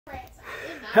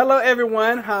Hello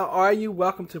everyone, how are you?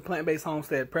 Welcome to Plant-Based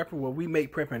Homestead Prepper, where we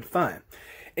make prepping fun.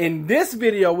 In this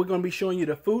video, we're going to be showing you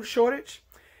the food shortage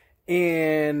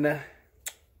in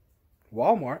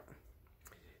Walmart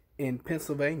in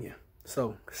Pennsylvania.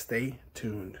 So stay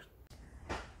tuned.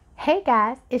 Hey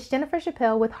guys, it's Jennifer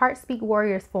Chappelle with Heart Speak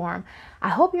Warriors Forum. I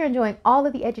hope you're enjoying all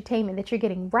of the edutainment that you're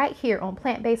getting right here on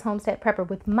Plant-Based Homestead Prepper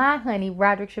with my honey,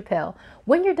 Roderick Chappelle.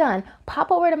 When you're done, pop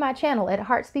over to my channel at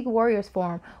Heart Speak Warriors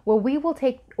Forum, where we will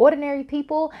take ordinary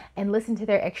people and listen to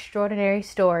their extraordinary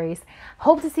stories.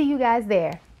 Hope to see you guys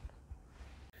there.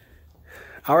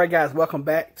 All right guys, welcome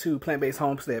back to Plant-Based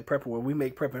Homestead Prepper, where we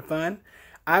make prepping fun.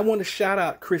 I want to shout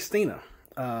out Christina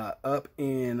up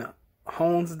in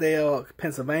Honesdale,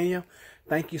 Pennsylvania.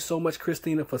 Thank you so much,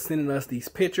 Christina, for sending us these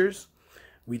pictures.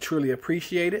 We truly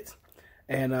appreciate it.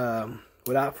 And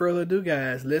without further ado,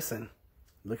 guys, listen,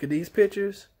 look at these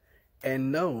pictures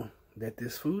and know that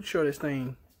this food shortage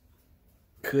thing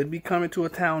could be coming to a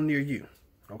town near you.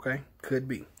 Okay, could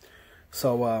be.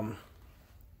 So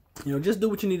you know, just do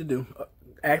what you need to do.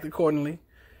 Act accordingly.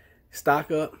 Stock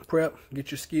up, prep,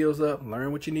 get your skills up,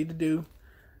 learn what you need to do.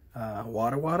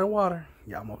 Water, water, water.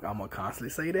 Yeah, I'm gonna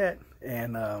constantly say that.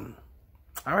 And all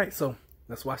right, so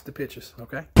let's watch the pictures,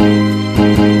 okay?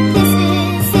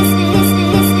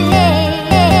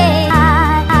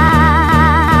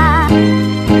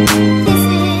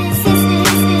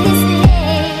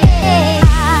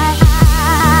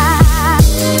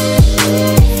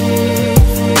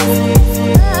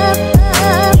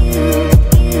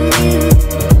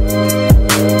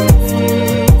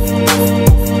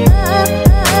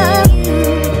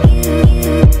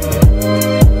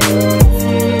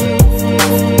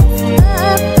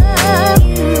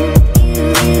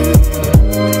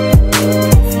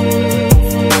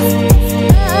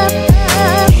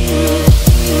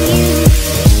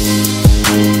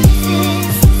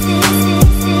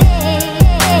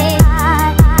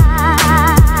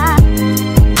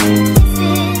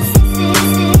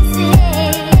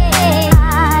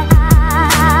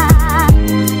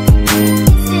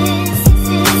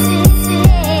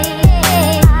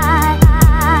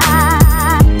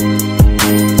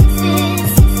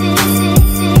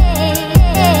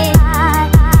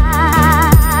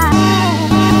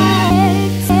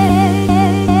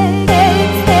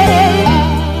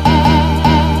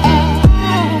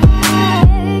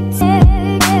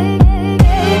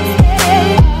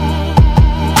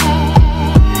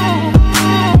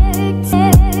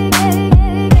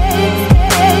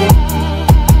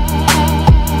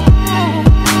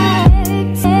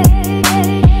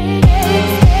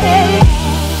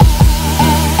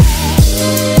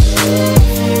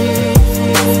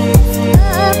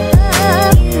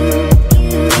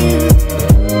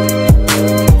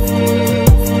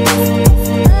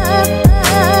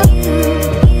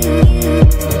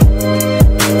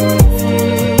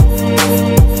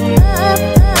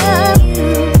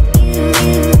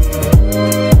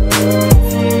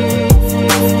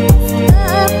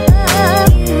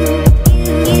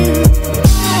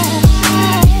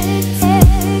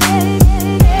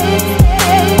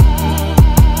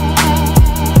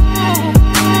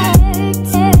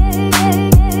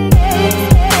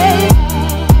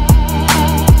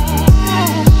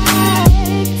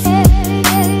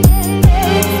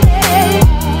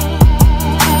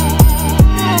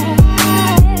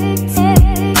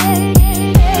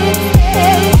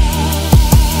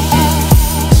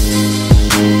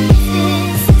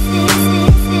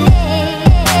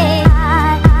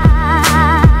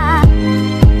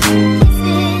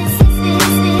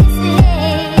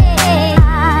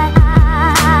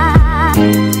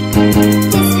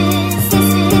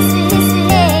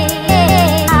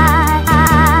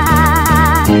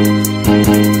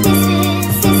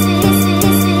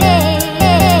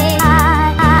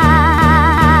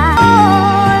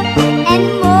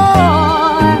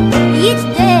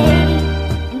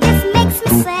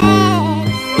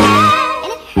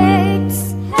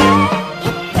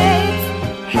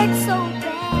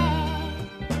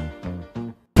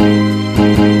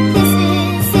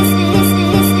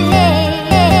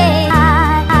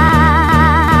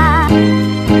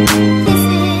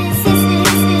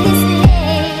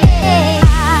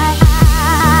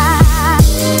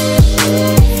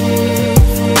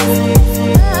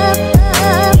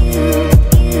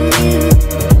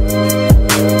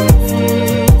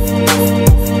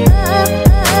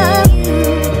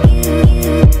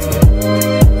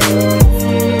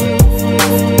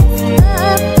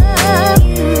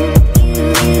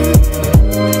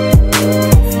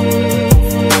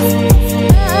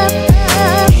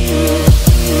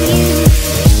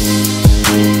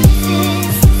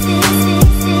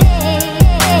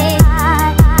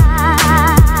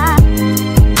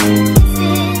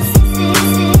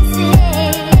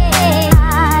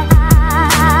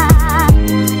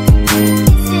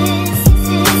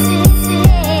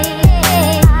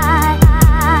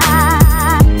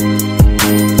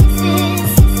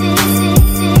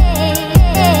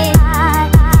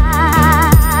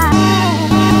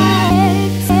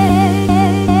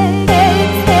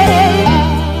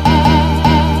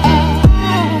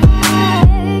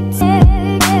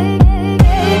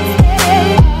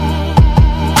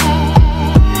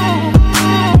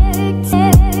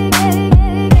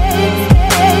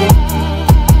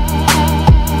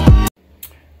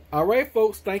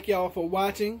 folks, thank y'all for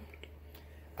watching.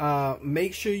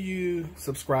 Make sure you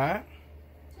subscribe.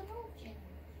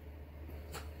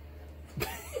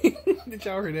 Did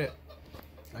y'all hear that?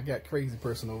 I got crazy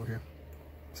person over here.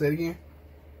 Say it again.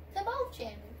 To both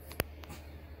channels.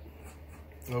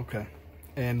 Okay.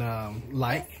 And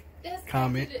like, that's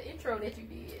comment. the intro that you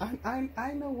did.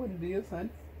 I know what it is, honey.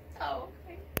 Oh,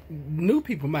 okay. New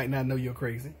people might not know you're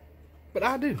crazy, but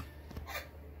I do.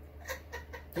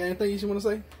 Got anything you want to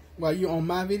say while you're on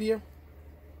my video?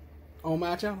 On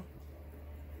my channel?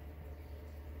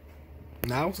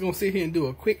 Now I was going to sit here and do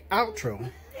a quick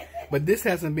outro, but this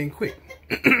hasn't been quick.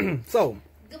 So.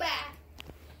 Goodbye.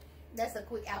 That's a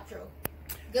quick outro.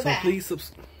 Goodbye. So please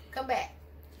come back.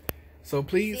 So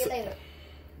please. See you later.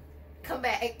 Come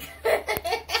back.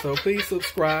 So please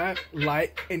subscribe,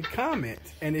 like, and comment.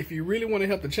 And if you really want to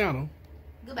help the channel,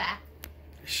 goodbye.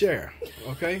 Share,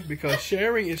 okay? Because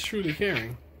sharing is truly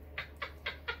caring.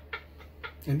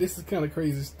 And this is kind of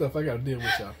crazy stuff I got to deal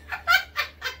with, y'all.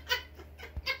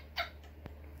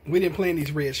 We didn't plan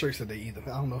these red shirts today either.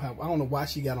 I don't know why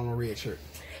she got on a red shirt.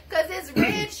 Cause it's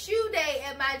red shoe day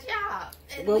at my job.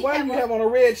 And but why do you have on a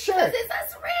red shirt? Cause it's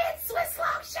a red Swiss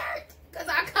lock shirt. Cause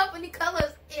our company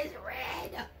colors is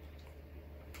red.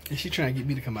 And she trying to get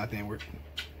me to come out there and work.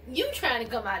 You trying to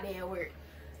come out there and work.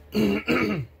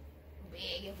 Begging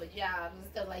for jobs and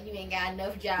stuff like you ain't got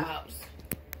enough jobs.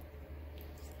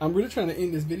 I'm really trying to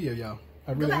end this video, y'all.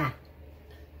 I really am.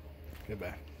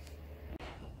 Goodbye.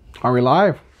 Are we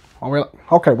live?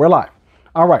 Okay, we're live.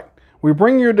 All right. We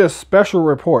bring you this special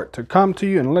report to come to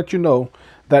you and let you know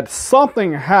that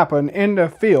something happened in the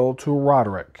field to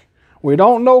Roderick. We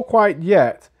don't know quite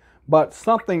yet, but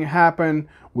something happened.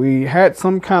 We had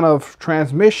some kind of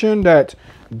transmission that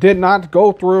did not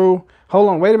go through. Hold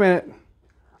on, wait a minute.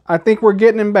 I think we're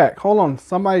getting him back. Hold on,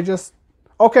 somebody just...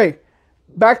 Okay,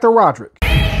 back to Roderick. We're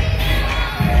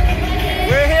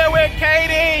here with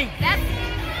Katie. I'm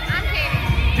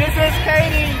Katie. This is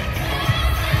Katie.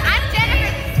 I'm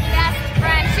Jennifer's best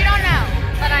friend. She don't know,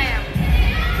 but I am.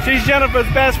 She's Jennifer's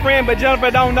best friend, but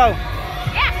Jennifer don't know.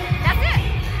 Yeah, that's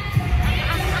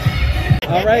it.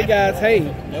 All right, guys. Hey,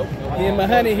 me and my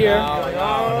honey here.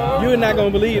 You're not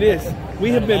going to believe this.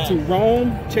 We have been to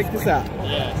Rome. Check this out.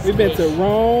 We've been to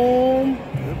Rome.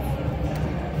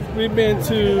 We've been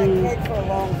to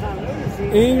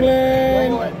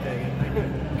England.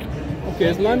 Okay,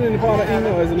 is London a part of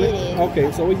England or is it?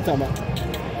 Okay, so what are you talking about?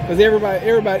 Because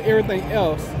everything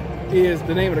else is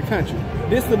the name of the country.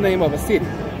 This is the name of a city.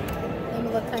 Name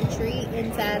of a country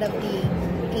inside of the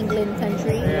England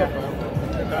country.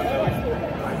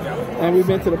 And we've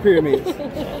been to the pyramids.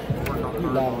 You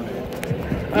loud.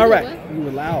 All right. You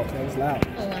were loud. That was loud.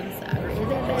 Oh, I'm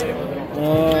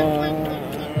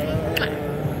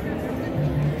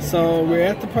sorry. So we're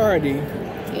at the party.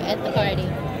 You're at the party.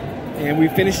 And we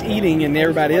finished eating and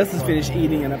everybody else has finished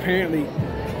eating. And apparently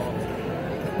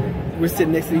we're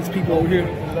sitting next to these people over here.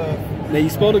 Now you're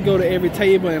supposed to go to every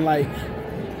table and like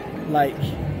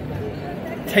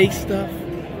taste stuff.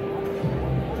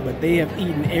 But they have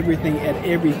eaten everything at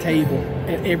every table,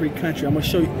 at every country. I'm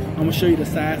gonna show you the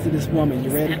size of this woman. You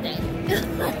ready?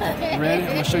 Ready? I'm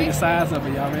gonna show you the size of her.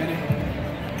 Y'all ready?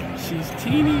 She's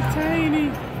teeny tiny.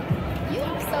 You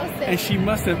are so sick. And she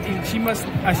must have eaten.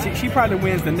 She probably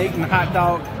wins the Nathan Hot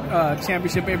Dog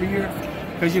Championship every year,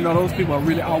 because you know those people are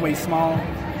really always small.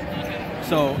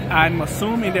 So I'm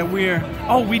assuming that we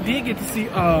did get to see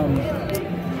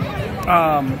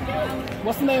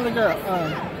what's the name of the girl?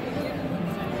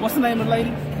 What's the name of the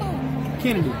lady?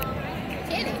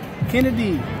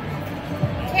 Kennedy.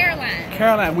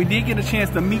 Caroline. We did get a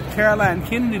chance to meet Caroline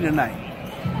Kennedy tonight.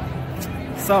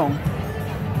 So,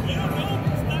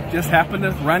 just happened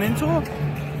to run into her.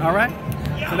 All right.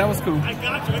 So that was cool.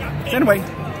 So anyway,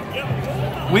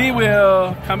 we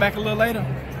will come back a little later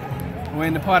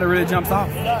when the party really jumps off.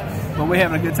 But we're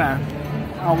having a good time.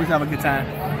 Always have a good time.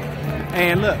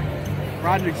 And look,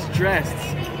 Roderick's dressed.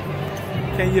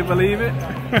 Can you believe it?